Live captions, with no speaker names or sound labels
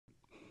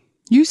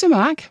Use a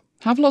Mac,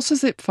 have lots of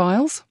zip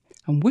files,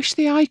 and wish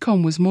the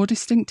icon was more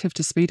distinctive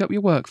to speed up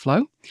your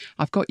workflow?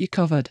 I've got you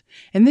covered.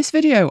 In this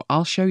video,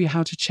 I'll show you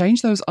how to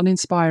change those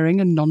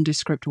uninspiring and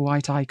nondescript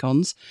white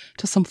icons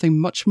to something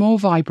much more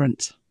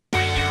vibrant.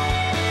 Now,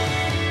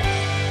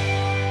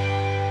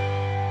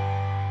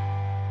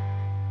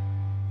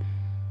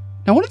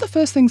 one of the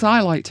first things I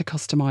like to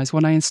customize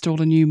when I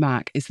install a new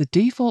Mac is the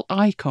default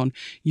icon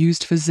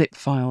used for zip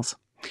files.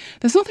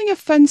 There's nothing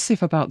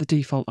offensive about the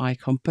default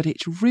icon, but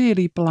it's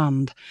really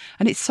bland,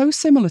 and it's so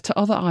similar to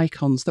other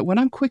icons that when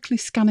I'm quickly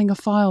scanning a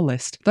file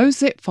list, those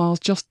zip files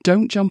just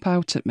don't jump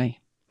out at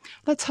me.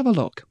 Let's have a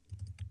look.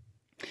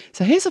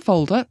 So here's a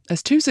folder,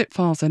 there's 2 zip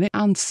files in it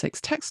and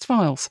 6 text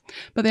files,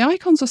 but the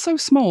icons are so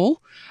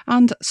small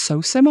and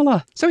so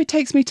similar, so it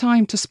takes me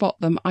time to spot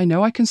them. I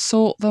know I can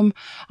sort them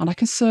and I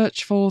can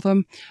search for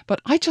them,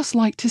 but I just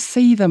like to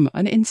see them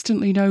and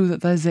instantly know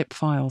that they're zip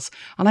files,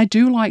 and I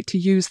do like to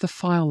use the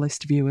file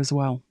list view as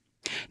well.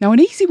 Now, an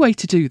easy way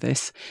to do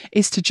this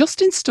is to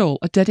just install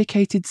a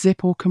dedicated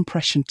zip or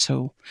compression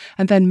tool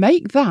and then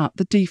make that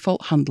the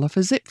default handler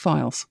for zip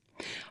files.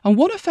 And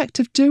one effect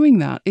of doing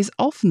that is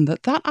often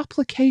that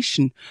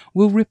application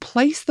will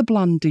replace the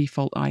bland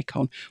default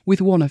icon with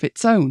one of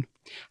its own.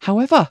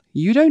 However,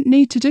 you don't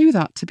need to do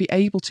that to be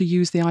able to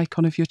use the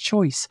icon of your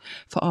choice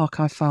for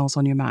archive files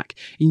on your Mac,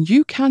 and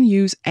you can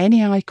use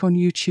any icon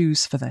you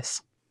choose for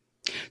this.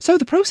 So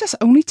the process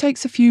only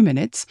takes a few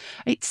minutes.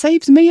 It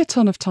saves me a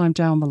ton of time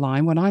down the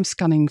line when I'm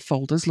scanning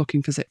folders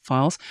looking for zip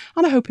files,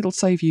 and I hope it'll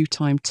save you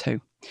time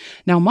too.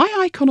 Now, my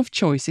icon of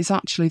choice is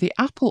actually the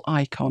Apple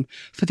icon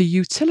for the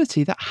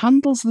utility that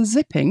handles the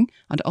zipping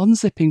and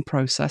unzipping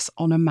process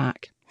on a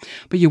Mac.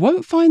 But you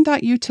won't find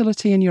that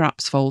utility in your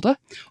apps folder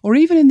or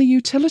even in the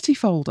utility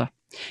folder.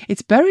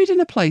 It's buried in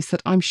a place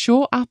that I'm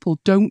sure Apple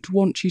don't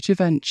want you to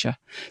venture,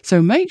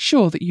 so make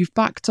sure that you've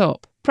backed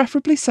up,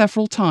 preferably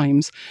several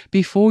times,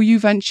 before you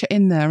venture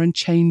in there and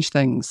change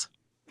things.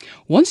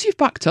 Once you've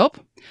backed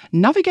up,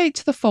 navigate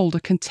to the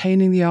folder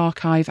containing the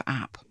archive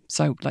app.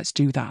 So let's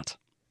do that.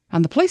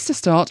 And the place to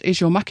start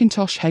is your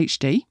Macintosh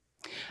HD,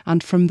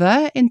 and from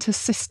there into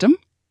System,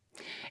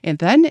 and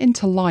then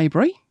into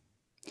Library,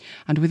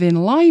 and within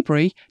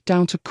Library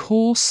down to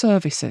Core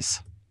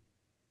Services.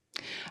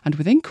 And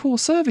within Core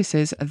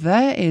Services,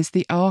 there is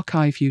the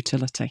Archive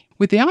Utility,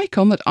 with the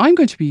icon that I'm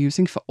going to be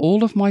using for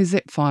all of my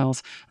zip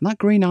files, and that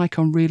green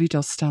icon really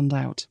does stand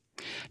out.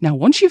 Now,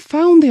 once you've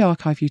found the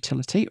Archive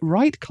Utility,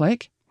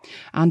 right-click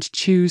and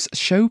choose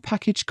Show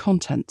Package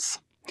Contents.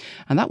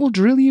 And that will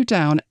drill you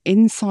down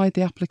inside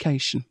the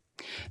application.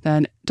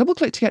 Then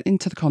double-click to get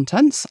into the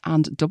contents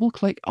and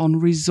double-click on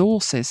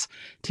Resources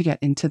to get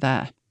into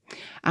there.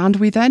 And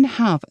we then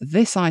have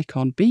this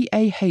icon,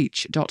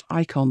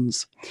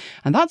 bah.icons,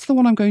 and that's the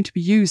one I'm going to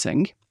be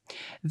using.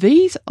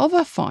 These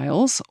other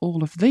files,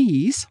 all of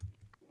these,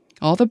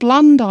 are the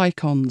bland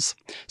icons.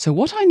 So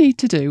what I need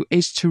to do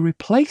is to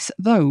replace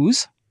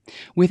those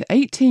with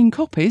 18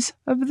 copies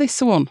of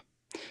this one.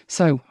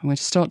 So I'm going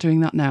to start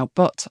doing that now,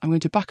 but I'm going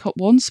to back up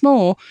once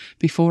more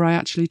before I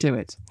actually do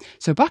it.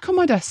 So back on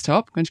my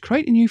desktop, I'm going to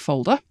create a new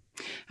folder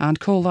and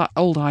call that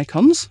Old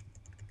Icons.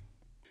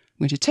 I'm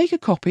going to take a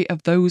copy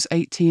of those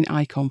 18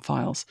 icon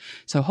files.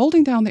 So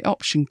holding down the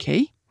Option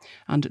key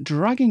and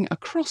dragging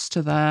across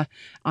to there,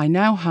 I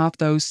now have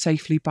those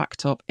safely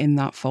backed up in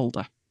that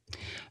folder.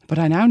 But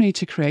I now need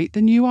to create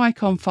the new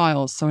icon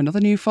files. So another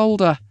new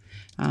folder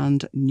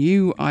and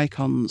new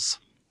icons.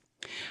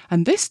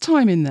 And this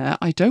time in there,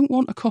 I don't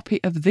want a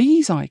copy of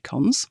these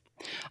icons.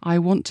 I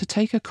want to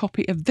take a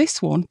copy of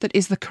this one that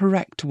is the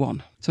correct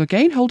one. So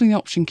again, holding the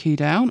Option key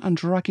down and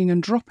dragging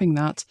and dropping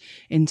that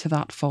into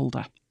that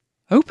folder.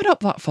 Open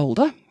up that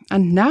folder,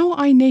 and now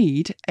I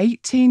need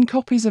 18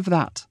 copies of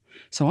that.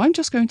 So I'm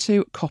just going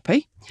to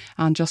copy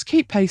and just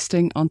keep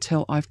pasting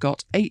until I've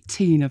got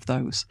 18 of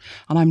those.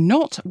 And I'm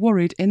not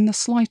worried in the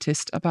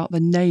slightest about the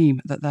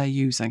name that they're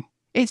using.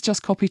 It's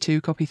just copy 2,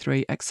 copy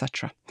 3,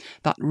 etc.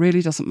 That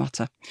really doesn't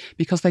matter,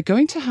 because they're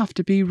going to have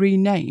to be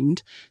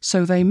renamed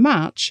so they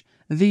match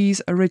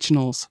these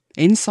originals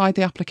inside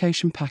the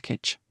application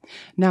package.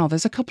 Now,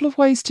 there's a couple of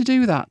ways to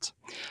do that.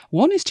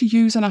 One is to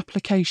use an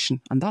application,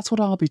 and that's what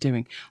I'll be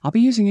doing. I'll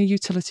be using a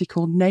utility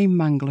called Name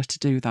Mangler to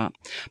do that.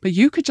 But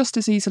you could just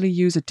as easily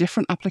use a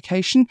different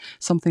application,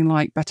 something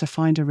like Better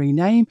Find a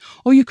Rename,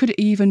 or you could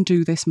even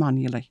do this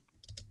manually.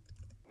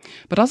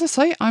 But as I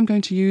say, I'm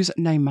going to use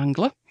Name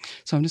Mangler.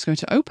 So I'm just going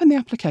to open the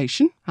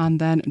application and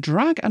then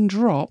drag and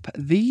drop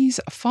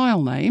these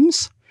file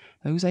names,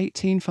 those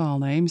 18 file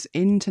names,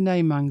 into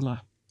Name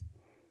Mangler.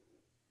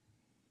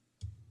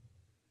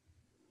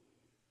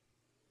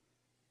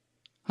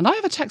 And I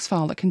have a text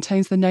file that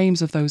contains the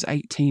names of those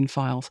 18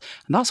 files.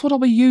 And that's what I'll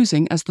be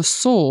using as the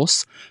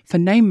source for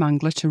Name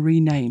Mangler to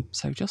rename.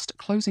 So just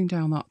closing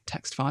down that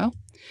text file.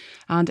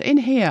 And in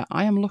here,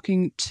 I am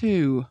looking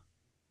to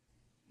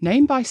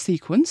name by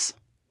sequence,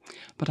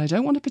 but I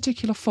don't want a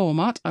particular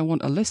format. I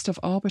want a list of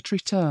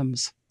arbitrary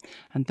terms.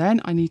 And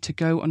then I need to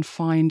go and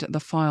find the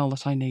file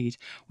that I need,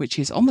 which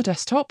is on the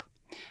desktop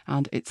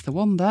and it's the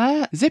one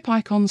there, Zip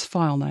Icons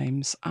File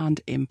Names,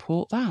 and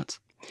import that.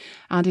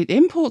 And it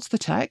imports the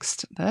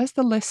text. There's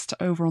the list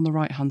over on the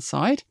right hand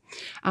side,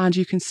 and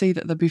you can see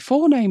that the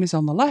before name is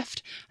on the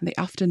left and the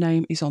after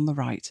name is on the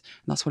right,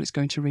 and that's what it's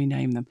going to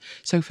rename them.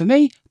 So for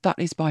me, that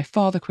is by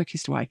far the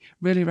quickest way.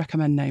 Really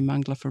recommend Name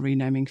Mangler for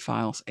renaming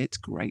files. It's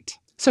great.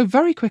 So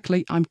very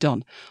quickly, I'm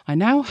done. I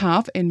now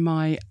have in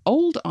my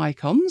old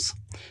icons,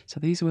 so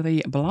these were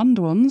the bland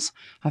ones,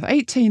 I have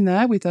 18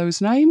 there with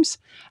those names,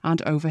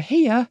 and over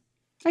here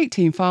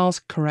 18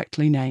 files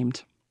correctly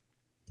named.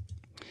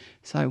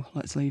 So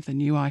let's leave the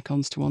new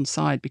icons to one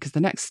side, because the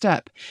next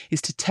step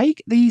is to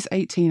take these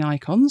 18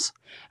 icons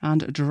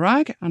and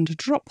drag and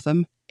drop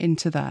them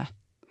into there.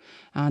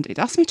 And it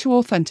asks me to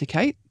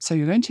authenticate, so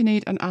you're going to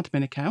need an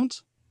admin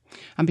account.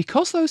 And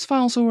because those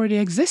files already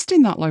exist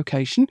in that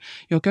location,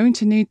 you're going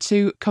to need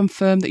to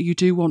confirm that you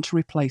do want to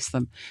replace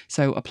them.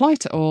 So apply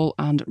to all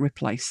and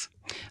replace.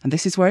 And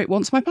this is where it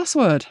wants my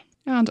password.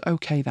 And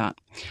OK that.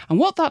 And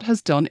what that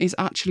has done is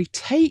actually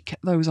take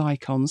those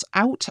icons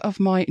out of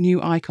my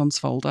new icons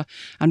folder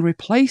and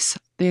replace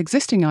the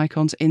existing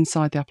icons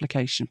inside the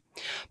application.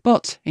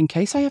 But in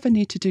case I ever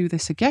need to do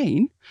this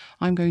again,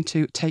 I'm going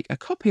to take a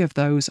copy of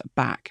those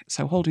back.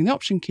 So holding the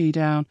Option key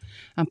down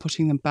and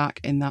putting them back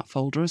in that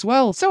folder as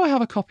well. So I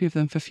have a copy of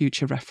them for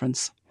future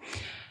reference.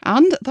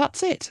 And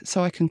that's it.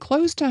 So I can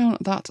close down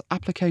that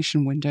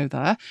application window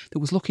there that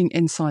was looking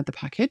inside the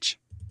package.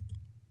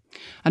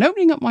 And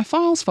opening up my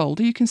files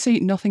folder, you can see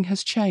nothing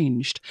has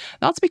changed.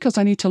 That's because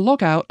I need to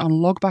log out and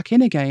log back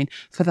in again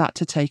for that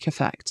to take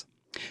effect.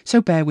 So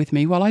bear with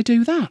me while I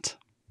do that.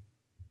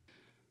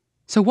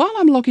 So while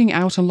I'm logging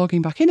out and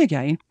logging back in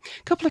again,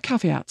 a couple of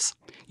caveats.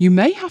 You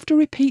may have to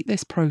repeat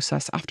this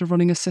process after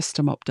running a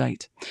system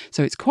update.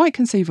 So it's quite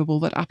conceivable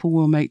that Apple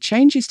will make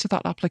changes to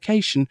that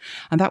application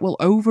and that will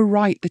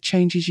overwrite the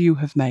changes you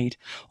have made.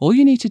 All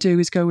you need to do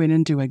is go in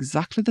and do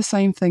exactly the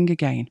same thing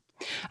again.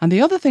 And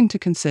the other thing to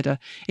consider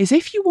is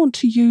if you want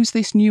to use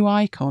this new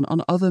icon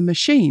on other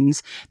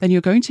machines, then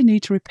you're going to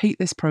need to repeat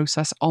this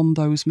process on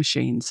those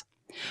machines.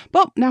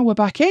 But now we're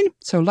back in,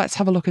 so let's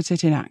have a look at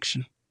it in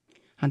action.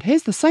 And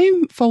here's the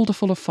same folder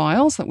full of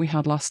files that we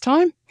had last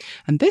time.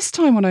 And this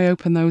time when I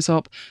open those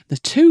up, the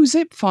two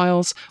zip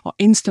files are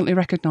instantly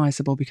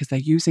recognisable because they're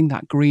using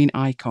that green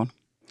icon.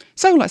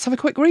 So let's have a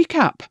quick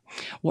recap.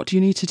 What do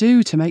you need to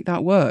do to make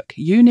that work?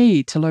 You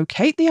need to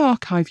locate the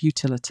Archive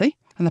utility.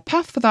 And the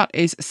path for that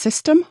is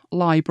System,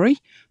 Library,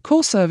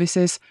 Core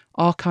Services,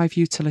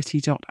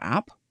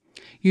 archiveutility.app.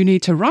 You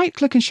need to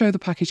right-click and show the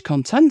package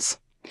contents,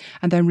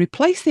 and then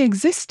replace the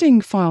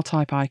existing file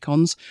type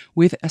icons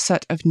with a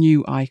set of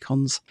new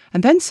icons.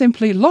 And then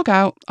simply log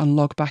out and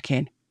log back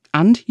in.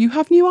 And you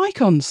have new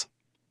icons.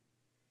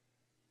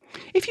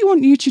 If you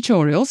want new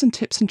tutorials and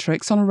tips and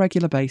tricks on a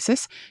regular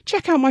basis,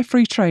 check out my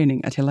free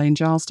training at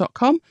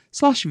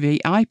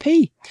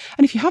elainegiles.com/VIP.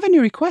 And if you have any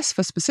requests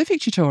for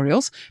specific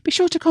tutorials, be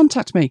sure to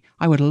contact me.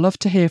 I would love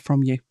to hear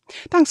from you.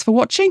 Thanks for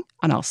watching,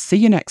 and I'll see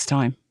you next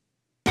time.